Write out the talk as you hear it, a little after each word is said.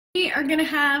We are going to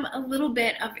have a little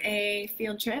bit of a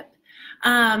field trip.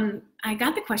 I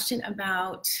got the question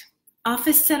about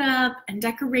office setup and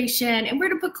decoration and where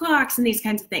to put clocks and these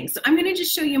kinds of things. So I'm going to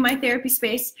just show you my therapy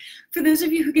space. For those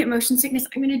of you who get motion sickness,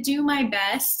 I'm going to do my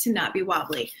best to not be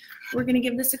wobbly. We're going to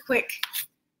give this a quick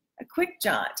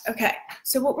jaunt. Okay,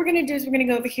 so what we're going to do is we're going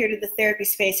to go over here to the therapy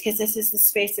space because this is the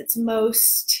space that's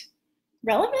most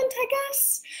relevant, I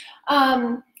guess.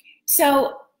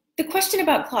 So the question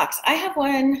about clocks, I have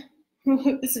one,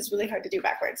 this is really hard to do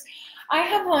backwards. I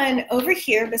have one over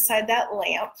here beside that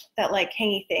lamp, that like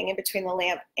hangy thing in between the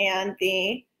lamp and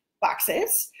the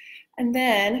boxes. And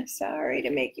then, sorry to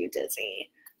make you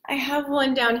dizzy, I have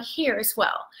one down here as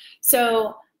well.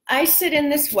 So I sit in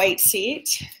this white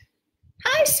seat.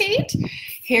 Hi, seat.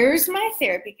 Here's my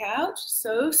therapy couch.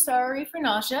 So sorry for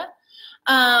nausea.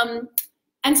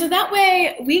 And so that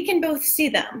way we can both see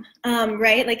them,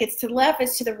 right? Like it's to the left,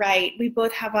 it's to the right. We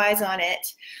both have eyes on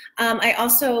it. I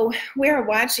also wear a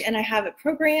watch and I have it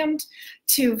programmed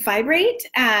to vibrate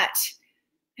at,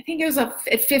 I think it was at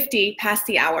 50 past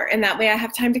the hour. And that way I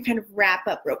have time to kind of wrap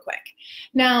up real quick.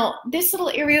 Now, this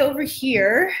little area over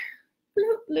here,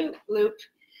 bloop, bloop,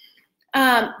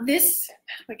 bloop. This,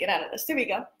 how do I get out of this? There we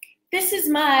go. This is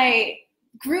my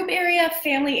group area,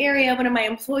 family area. One of my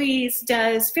employees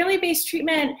does family-based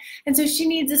treatment, and so she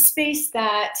needs a space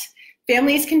that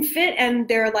families can fit, and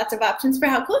there are lots of options for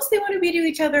how close they want to be to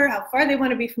each other, how far they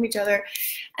want to be from each other.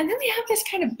 And then we have this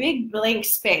kind of big blank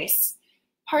space.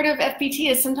 Part of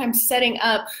FBT is sometimes setting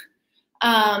up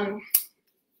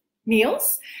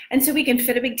meals, and so we can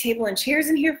fit a big table and chairs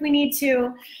in here if we need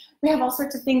to. We have all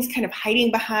sorts of things kind of hiding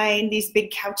behind these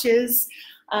big couches,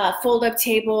 fold-up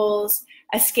tables,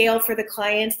 a scale for the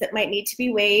clients that might need to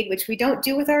be weighed, which we don't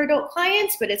do with our adult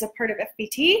clients, but is a part of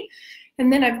FBT.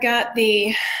 And then I've got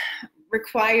the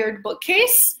required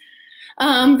bookcase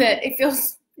that it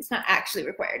feels, it's not actually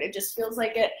required, it just feels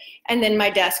like it. And then my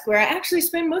desk where I actually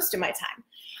spend most of my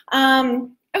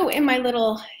time. Oh, and my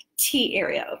little tea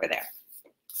area over there.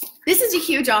 This is a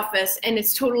huge office and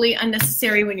it's totally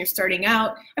unnecessary when you're starting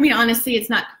out. I mean, honestly, it's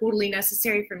not totally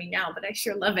necessary for me now, but I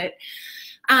sure love it.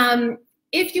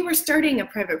 If you were starting a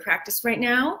private practice right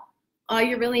now, all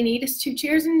you really need is 2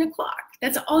 chairs and a clock.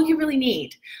 That's all you really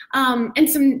need. And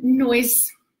some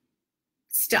noise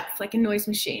stuff, like a noise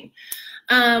machine.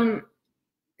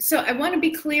 So I want to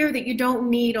be clear that you don't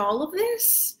need all of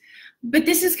this, but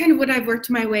this is kind of what I've worked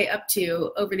my way up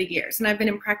to over the years. And I've been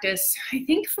in practice, I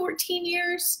think 14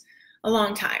 years, a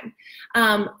long time.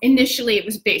 Initially, it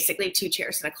was basically 2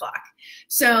 chairs and a clock.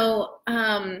 So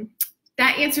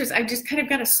that answers, I've just kind of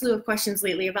got a slew of questions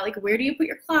lately about like, where do you put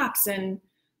your clocks? And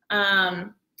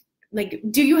like,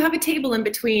 do you have a table in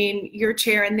between your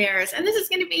chair and theirs? And this is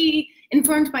going to be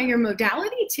informed by your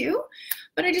modality too.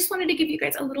 But I just wanted to give you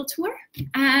guys a little tour.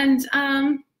 And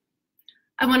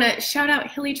I want to shout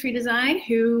out Hilly Tree Design,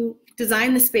 who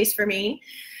designed the space for me.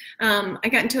 I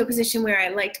got into a position where I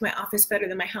liked my office better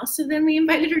than my house, so then we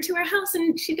invited her to our house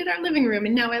and she did our living room,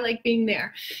 and now I like being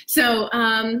there. So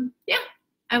yeah,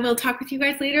 I will talk with you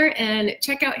guys later, and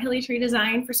check out Hilly Tree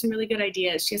Design for some really good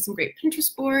ideas. She has some great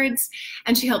Pinterest boards,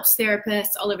 and she helps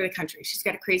therapists all over the country. She's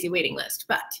got a crazy waiting list,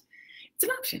 but it's an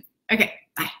option. Okay,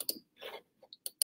 bye.